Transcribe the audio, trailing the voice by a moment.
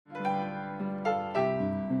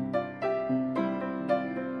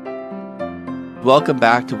Welcome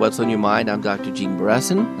back to What's on Your Mind. I'm Dr. Gene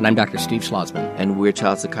Beresin. And I'm Dr. Steve Schlossman. And we're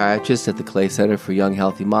child psychiatrists at the Clay Center for Young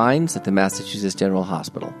Healthy Minds at the Massachusetts General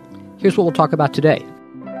Hospital. Here's what we'll talk about today.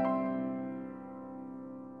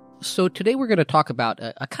 So today we're going to talk about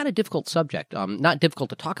a kind of difficult subject. Not difficult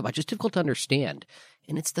to talk about, just difficult to understand.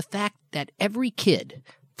 And it's the fact that every kid,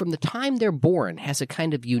 from the time they're born, has a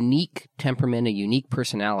kind of unique temperament, a unique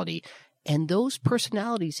personality. And those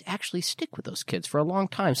personalities actually stick with those kids for a long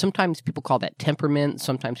time. Sometimes people call that temperament.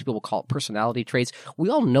 Sometimes people call it personality traits.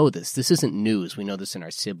 We all know this. This isn't news. We know this in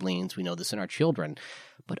our siblings. We know this in our children.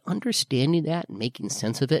 But understanding that and making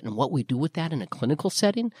sense of it and what we do with that in a clinical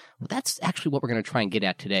setting, well, that's actually what we're going to try and get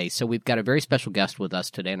at today. So we've got a very special guest with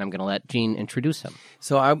us today, and I'm going to let Gene introduce him.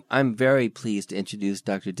 So I'm very pleased to introduce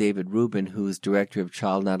Dr. David Rubin, who is Director of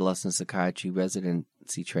Child and Adolescent Psychiatry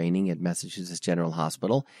Residency Training at Massachusetts General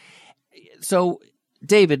Hospital. So,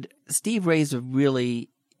 David, Steve raised a really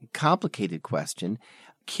complicated question.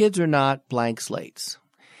 Kids are not blank slates.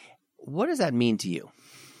 What does that mean to you?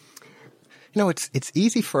 You know, it's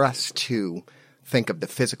easy for us to think of the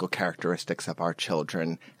physical characteristics of our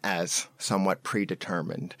children as somewhat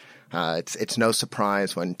predetermined. It's no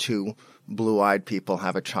surprise when two blue-eyed people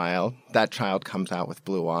have a child, that child comes out with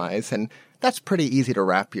blue eyes, and that's pretty easy to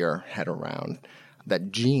wrap your head around.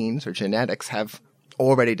 That genes or genetics have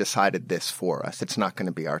already decided this for us. It's not going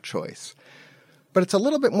to be our choice. But it's a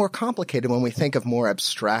little bit more complicated when we think of more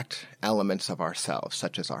abstract elements of ourselves,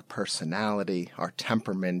 such as our personality, our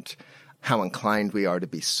temperament, how inclined we are to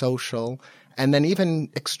be social, and then even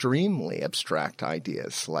extremely abstract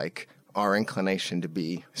ideas like our inclination to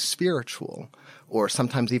be spiritual, or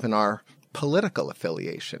sometimes even our political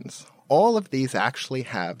affiliations. All of these actually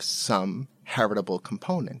have some heritable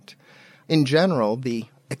component. In general, the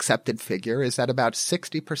accepted figure is that about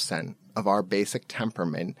 60% of our basic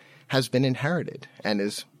temperament has been inherited and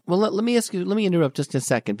is... Well, let me interrupt just a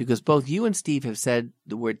second, because both you and Steve have said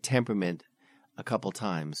the word temperament a couple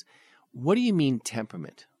times. What do you mean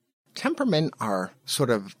temperament? Temperament are sort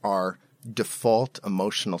of our default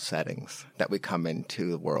emotional settings that we come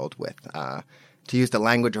into the world with. To use the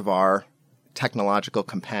language of our technological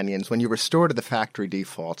companions, when you restore to the factory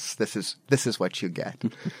defaults, this is what you get.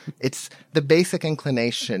 It's the basic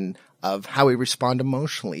inclination of how we respond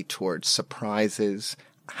emotionally towards surprises,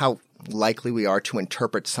 how likely we are to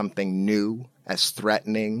interpret something new as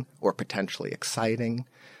threatening or potentially exciting.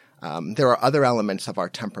 There are other elements of our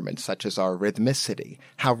temperament, such as our rhythmicity,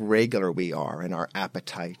 how regular we are in our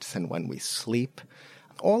appetites and when we sleep.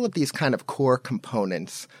 All of these kind of core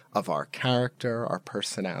components of our character, our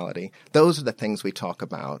personality, those are the things we talk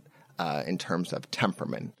about in terms of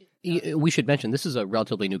temperament. We should mention this is a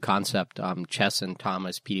relatively new concept. Chess and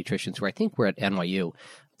Thomas, pediatricians, who I think were at NYU,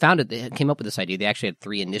 they came up with this idea. They actually had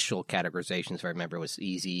three initial categorizations, if I remember. It was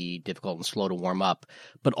easy, difficult, and slow to warm up.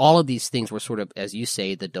 But all of these things were sort of, as you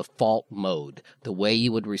say, the default mode, the way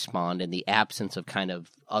you would respond in the absence of kind of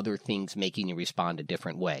other things making you respond a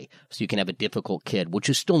different way. So you can have a difficult kid, which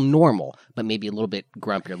is still normal, but maybe a little bit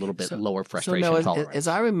grumpier, a little bit lower frustration tolerance. As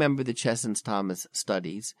I remember the Chess and Thomas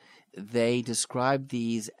studies, they described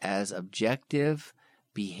these as objective,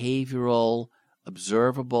 behavioral,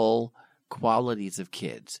 observable qualities of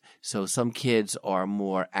kids. So some kids are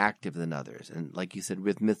more active than others. And like you said,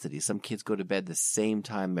 rhythmicity. Some kids go to bed the same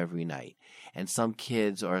time every night. And some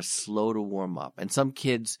kids are slow to warm up. And some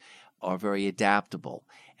kids are very adaptable.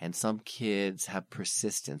 And some kids have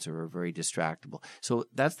persistence or are very distractible. So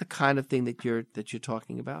that's the kind of thing that you're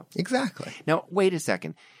talking about? Exactly. Now, wait a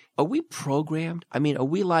second. Are we programmed? I mean, are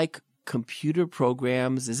we like computer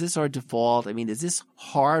programs? Is this our default? I mean, is this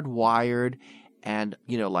hardwired and,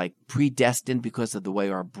 like predestined because of the way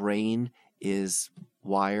our brain is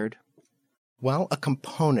wired? Well, a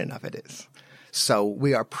component of it is. So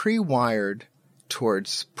we are pre-wired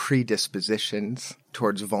towards predispositions,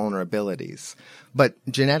 towards vulnerabilities. But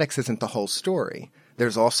genetics isn't the whole story.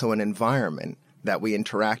 There's also an environment that we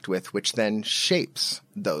interact with which then shapes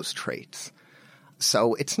those traits.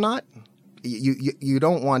 So it's not... You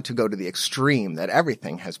don't want to go to the extreme that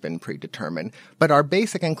everything has been predetermined, but our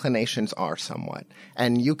basic inclinations are somewhat.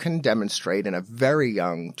 And you can demonstrate in a very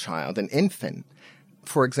young child, an infant,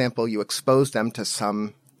 for example, you expose them to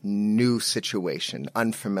some new situation,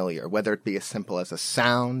 unfamiliar, whether it be as simple as a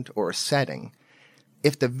sound or a setting.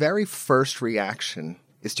 If the very first reaction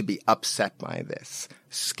is to be upset by this,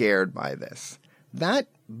 scared by this, that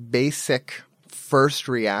basic first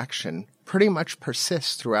reaction pretty much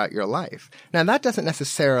persists throughout your life. Now, that doesn't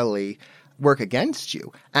necessarily work against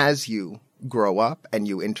you. As you grow up and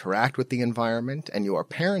you interact with the environment and you are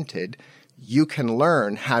parented, you can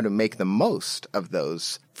learn how to make the most of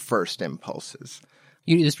those first impulses.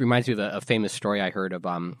 This reminds me of a famous story I heard of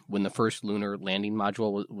when the first lunar landing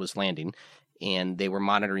module was landing, and they were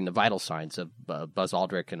monitoring the vital signs of Buzz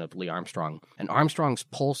Aldrin and of Lee Armstrong. And Armstrong's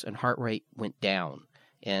pulse and heart rate went down,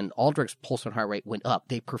 and Aldrich's pulse and heart rate went up.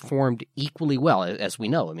 They performed equally well, as we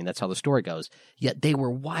know. I mean, that's how the story goes. Yet they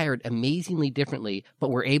were wired amazingly differently,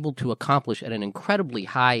 but were able to accomplish at an incredibly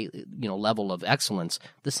high, level of excellence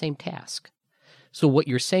the same task. So what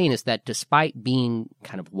you're saying is that despite being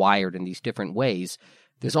kind of wired in these different ways,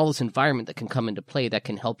 there's all this environment that can come into play that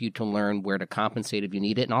can help you to learn where to compensate if you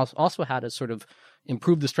need it, and also how to sort of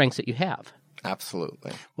improve the strengths that you have.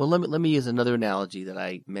 Absolutely. Well, let me use another analogy that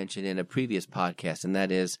I mentioned in a previous podcast, and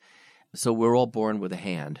that is, so we're all born with a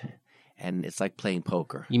hand, and it's like playing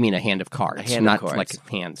poker. You mean a hand of cards, A hand of not cards. like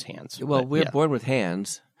hands. Well, But, we're yeah. born with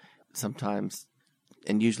hands, sometimes,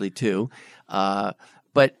 and usually two.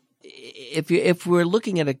 But if we're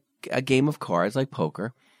looking at a game of cards like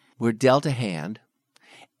poker, we're dealt a hand,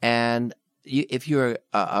 and if you're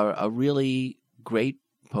a really great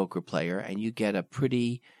poker player and you get a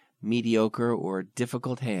pretty mediocre or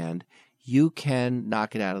difficult hand, you can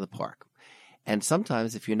knock it out of the park. And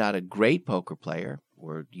sometimes if you're not a great poker player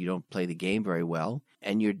or you don't play the game very well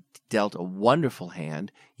and you're dealt a wonderful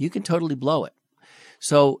hand, you can totally blow it.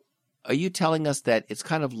 So are you telling us that it's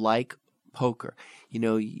kind of like poker?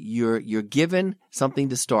 You're given something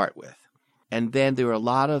to start with, and then there are a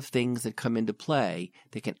lot of things that come into play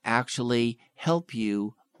that can actually help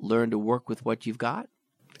you learn to work with what you've got?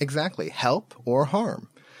 Exactly. Help or harm.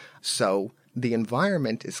 So the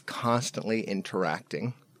environment is constantly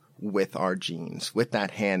interacting with our genes, with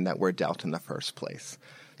that hand that we're dealt in the first place.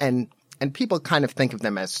 And people kind of think of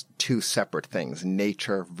them as two separate things,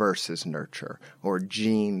 nature versus nurture, or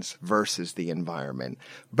genes versus the environment.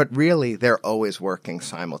 But really, they're always working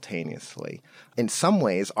simultaneously. In some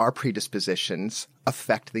ways, our predispositions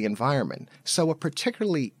affect the environment. So a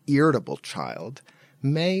particularly irritable child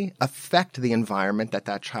may affect the environment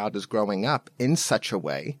that child is growing up in such a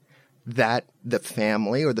way that the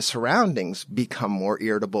family or the surroundings become more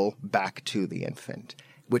irritable back to the infant,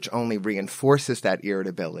 which only reinforces that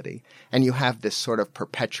irritability. And you have this sort of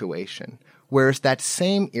perpetuation. Whereas that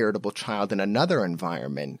same irritable child in another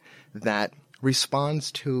environment that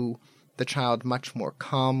responds to the child much more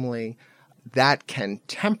calmly, that can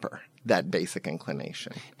temper that basic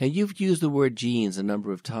inclination. Now, you've used the word genes a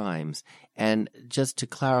number of times, and just to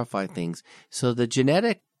clarify things, so the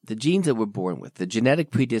genes that we're born with, the genetic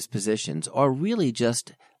predispositions, are really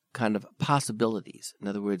just kind of possibilities. In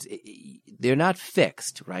other words, they're not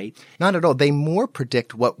fixed, right? Not at all. They more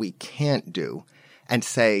predict what we can't do and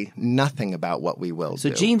say nothing about what we will do. So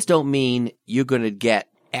genes don't mean you're going to get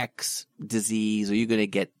X disease or you're going to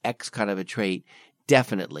get X kind of a trait.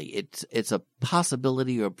 Definitely. It's a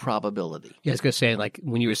possibility or probability. Yeah, I was going to say, like,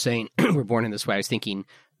 when you were saying we're born in this way, I was thinking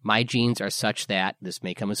my genes are such that, this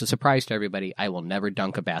may come as a surprise to everybody, I will never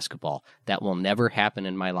dunk a basketball. That will never happen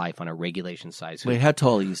in my life on a regulation size. Wait, how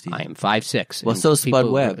tall are you, Steve? I am 5'6". Well, so is Spud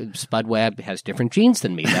Webb. Spud Webb has different genes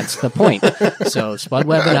than me. That's the point. So Spud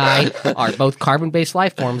Webb and I are both carbon-based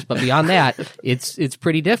life forms, but beyond that, it's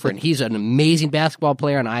pretty different. He's an amazing basketball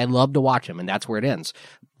player, and I love to watch him, and that's where it ends.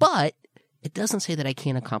 But it doesn't say that I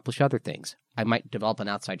can't accomplish other things. I might develop an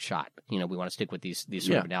outside shot. We want to stick with these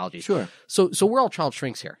sort of analogies. Sure. So we're all child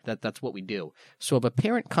shrinks here. That's what we do. So if a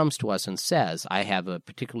parent comes to us and says, I have a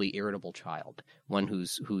particularly irritable child, one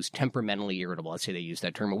who's temperamentally irritable, let's say they use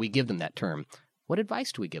that term, or we give them that term, what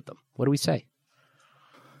advice do we give them? What do we say?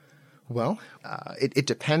 Well, it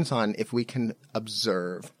depends on if we can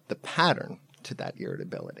observe the pattern to that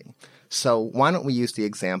irritability. So why don't we use the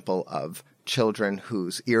example of children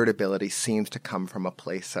whose irritability seems to come from a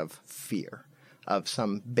place of fear, of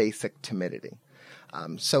some basic timidity.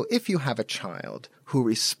 So if you have a child who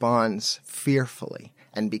responds fearfully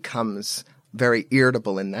and becomes very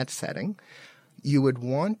irritable in that setting, you would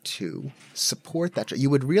want to support that. You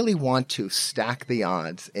would really want to stack the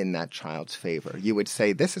odds in that child's favor. You would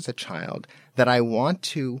say, this is a child that I want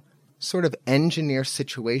to sort of engineer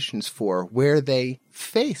situations for where they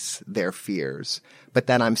face their fears, but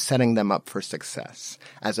then I'm setting them up for success,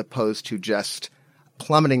 as opposed to just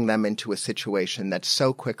plummeting them into a situation that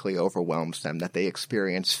so quickly overwhelms them that they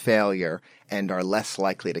experience failure and are less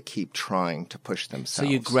likely to keep trying to push themselves.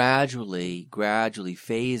 So you gradually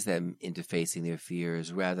phase them into facing their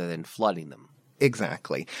fears rather than flooding them.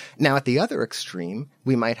 Exactly. Now, at the other extreme,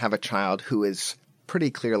 we might have a child who is pretty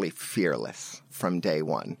clearly fearless from day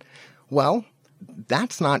one. Well,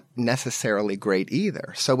 that's not necessarily great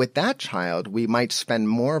either. So with that child, we might spend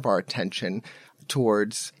more of our attention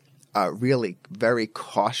towards really very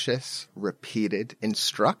cautious, repeated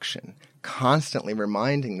instruction, constantly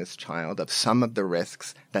reminding this child of some of the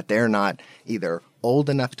risks that they're not either old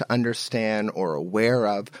enough to understand or aware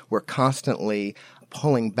of. We're constantly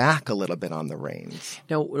pulling back a little bit on the reins.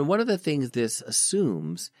 Now, one of the things this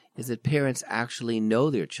assumes is that parents actually know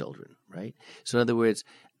their children, right? So in other words,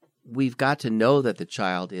 we've got to know that the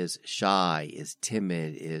child is shy, is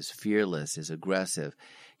timid, is fearless, is aggressive.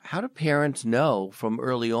 How do parents know from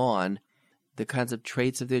early on the kinds of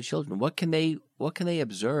traits of their children? What can they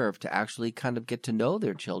observe to actually kind of get to know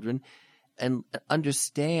their children and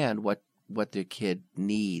understand what their kid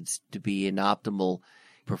needs to be an optimal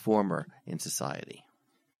performer in society?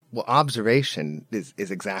 Well, observation is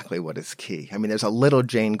exactly what is key. I mean, there's a little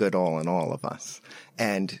Jane Goodall in all of us.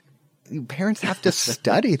 And parents have to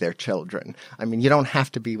study their children. I mean, you don't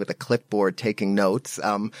have to be with a clipboard taking notes,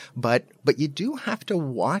 but you do have to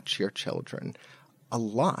watch your children a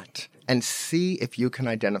lot and see if you can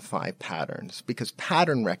identify patterns, because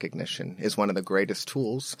pattern recognition is one of the greatest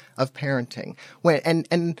tools of parenting.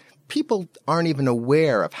 And people aren't even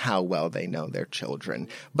aware of how well they know their children,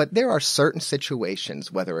 but there are certain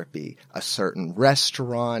situations, whether it be a certain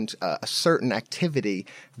restaurant, a certain activity,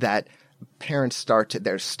 that parents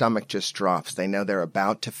their stomach just drops. They know they're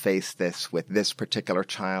about to face this with this particular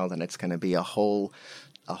child, and it's going to be a whole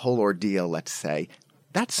ordeal, let's say.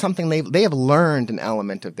 That's something they have learned an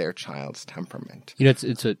element of their child's temperament. You know,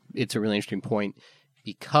 it's a really interesting point,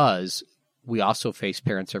 because we also face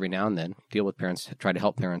parents every now and then, deal with parents, try to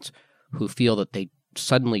help parents who feel that they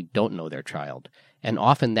suddenly don't know their child. And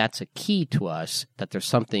often that's a key to us, that there's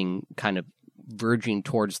something kind of verging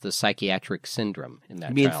towards the psychiatric syndrome in that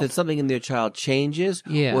child. You mean that something in their child changes?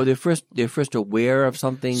 Yeah. Or they're first aware of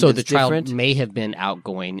something so that's the child different? may have been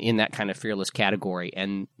outgoing in that kind of fearless category,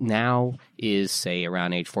 and now is, say,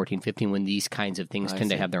 around age 14, 15, when these kinds of things tend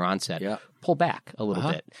to have their onset. Yeah. Pull back a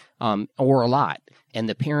little bit, or a lot. And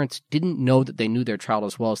the parents didn't know that they knew their child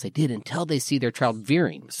as well as they did until they see their child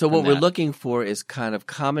veering. So what we're looking for is kind of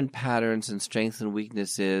common patterns and strengths and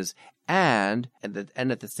weaknesses, and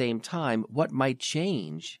at the same time, what might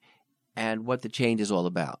change and what the change is all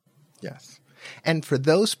about. Yes. And for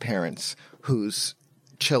those parents whose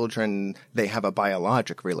children they have a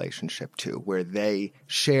biologic relationship to, where they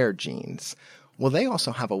share genes, well, they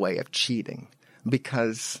also have a way of cheating,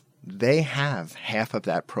 because they have half of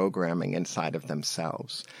that programming inside of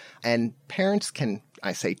themselves. And parents can,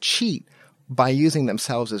 I say, cheat by using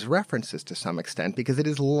themselves as references to some extent, because it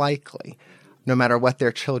is likely, no matter what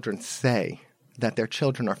their children say, that their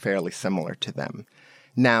children are fairly similar to them.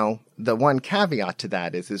 Now, the one caveat to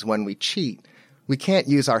that is when we cheat, we can't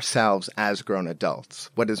use ourselves as grown adults.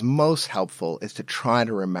 What is most helpful is to try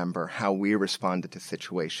to remember how we responded to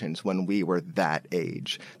situations when we were that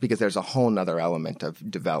age, because there's a whole nother element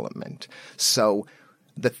of development. So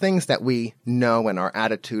the things that we know and our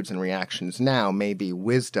attitudes and reactions now may be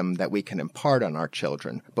wisdom that we can impart on our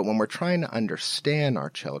children. But when we're trying to understand our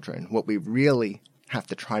children, what we really have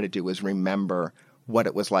to try to do is remember what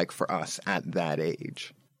it was like for us at that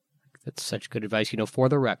age. That's such good advice. You know, for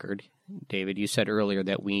the record, David, you said earlier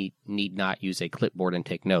that we need not use a clipboard and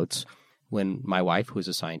take notes. When my wife, who is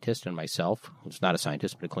a scientist, and myself, who's not a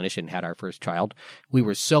scientist but a clinician, had our first child, we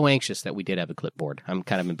were so anxious that we did have a clipboard. I'm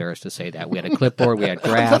kind of embarrassed to say that. We had a clipboard, we had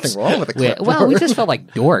graphs. Nothing wrong with a clipboard. We just felt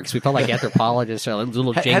like dorks. We felt like anthropologists. A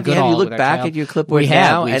little Jane Have Goodall you looked with our back child. at your clipboard we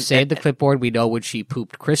now? We've saved the clipboard. We know when she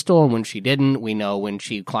pooped Crystal and when she didn't. We know when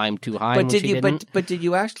she climbed too high and when she didn't. But did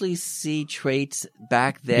you actually see traits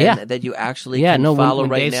back then that you actually can follow when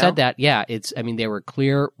right Dave now? said that, they were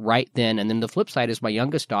clear right then. And then the flip side is my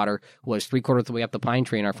youngest daughter was 3/4 of the way up the pine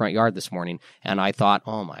tree in our front yard this morning, and I thought,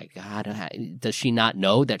 oh my God, does she not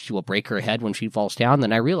know that she will break her head when she falls down?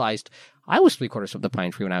 Then I realized I was 3/4 of the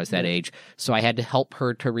pine tree when I was that age, so I had to help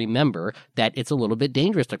her to remember that it's a little bit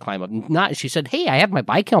dangerous to climb up. She said, hey, I have my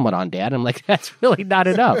bike helmet on, Dad. I'm like, that's really not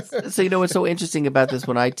enough. So you know what's so interesting about this?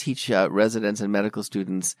 When I teach residents and medical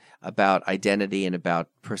students about identity and about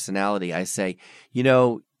personality, I say,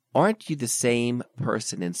 aren't you the same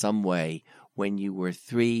person in some way when you were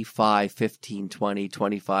 3, 5, 15, 20,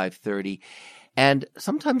 25, 30? And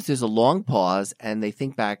sometimes there's a long pause and they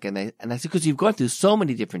think back and I say, because you've gone through so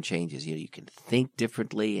many different changes, you can think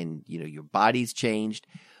differently and, your body's changed.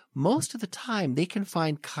 Most of the time they can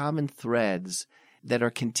find common threads that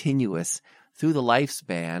are continuous through the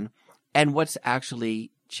lifespan and what's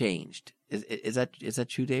actually changed. Is that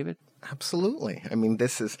true, David? Absolutely. I mean,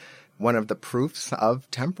 this is one of the proofs of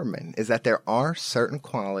temperament, is that there are certain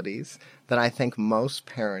qualities that I think most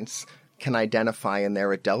parents can identify in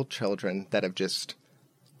their adult children that have just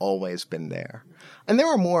always been there. And there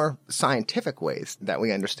are more scientific ways that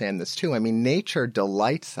we understand this too. I mean, nature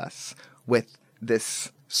delights us with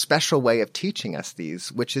this special way of teaching us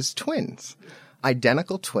these, which is twins.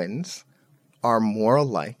 Identical twins are more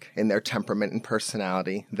alike in their temperament and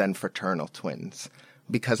personality than fraternal twins,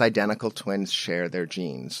 because identical twins share their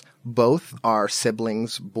genes. Both are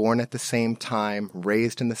siblings born at the same time,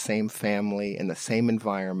 raised in the same family, in the same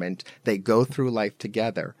environment. They go through life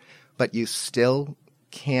together, but you still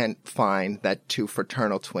can't find that two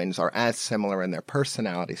fraternal twins are as similar in their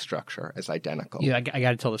personality structure as identical. Yeah, I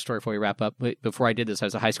got to tell the story before we wrap up. Before I did this, I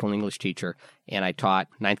was a high school English teacher, and I taught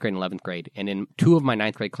 9th grade and 11th grade. And in 2 of my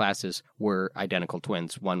 9th grade classes were identical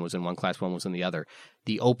twins. One was in one class, one was in the other.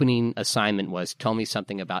 The opening assignment was, tell me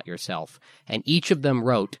something about yourself. And each of them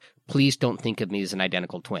wrote, please don't think of me as an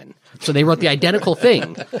identical twin. So they wrote the identical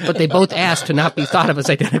thing, but they both asked to not be thought of as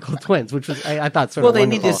identical twins, which was, I thought, sort of they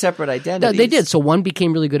wonderful. need their separate identities. They did. So one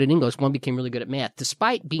became really good at English, one became really good at math,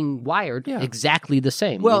 despite being wired exactly the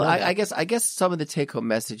same. Well, I guess some of the take-home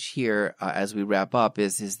message here as we wrap up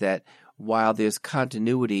is that while there's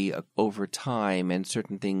continuity over time and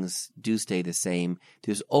certain things do stay the same,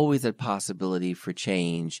 there's always a possibility for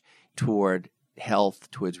change toward health,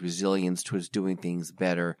 towards resilience, towards doing things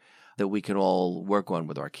better that we can all work on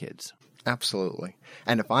with our kids. Absolutely.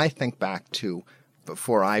 And if I think back to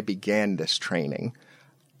before I began this training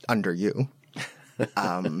under you,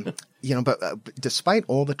 but despite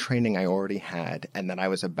all the training I already had and that I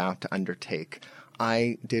was about to undertake,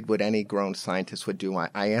 I did what any grown scientist would do.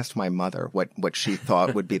 I asked my mother what she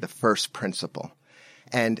thought would be the first principle.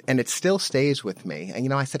 And it still stays with me.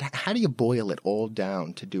 And, I said, how do you boil it all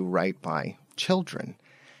down to do right by children?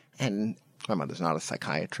 And my mother's not a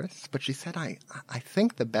psychiatrist, but she said, I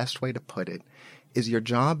think the best way to put it is your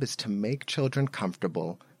job is to make children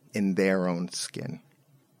comfortable in their own skin.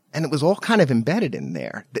 And it was all kind of embedded in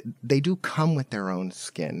there. They do come with their own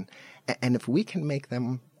skin. And if we can make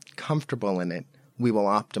them comfortable in it, we will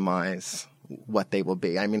optimize what they will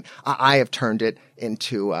be. I mean, I have turned it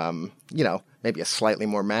into, maybe a slightly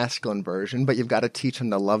more masculine version, but you've got to teach them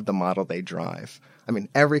to love the model they drive. I mean,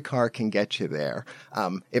 every car can get you there.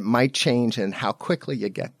 It might change in how quickly you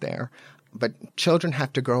get there, but children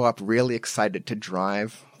have to grow up really excited to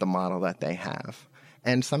drive the model that they have.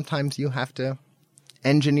 And sometimes you have to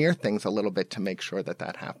engineer things a little bit to make sure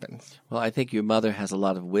that happens. Well, I think your mother has a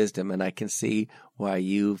lot of wisdom, and I can see why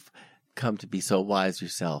you've come to be so wise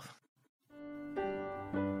yourself.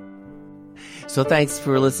 So thanks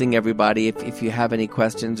for listening, everybody. If you have any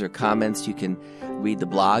questions or comments, you can read the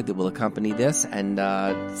blog that will accompany this and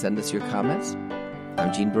send us your comments.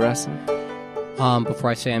 I'm Gene Beresin. Before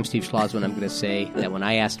I say I'm Steve Schlossman, I'm going to say that when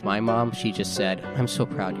I asked my mom, she just said, I'm so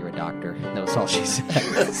proud you're a doctor. That was all she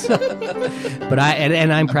said. But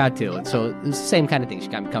I'm proud too. And so it's the same kind of thing. She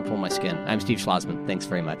got me comfortable in my skin. I'm Steve Schlossman. Thanks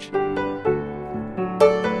very much.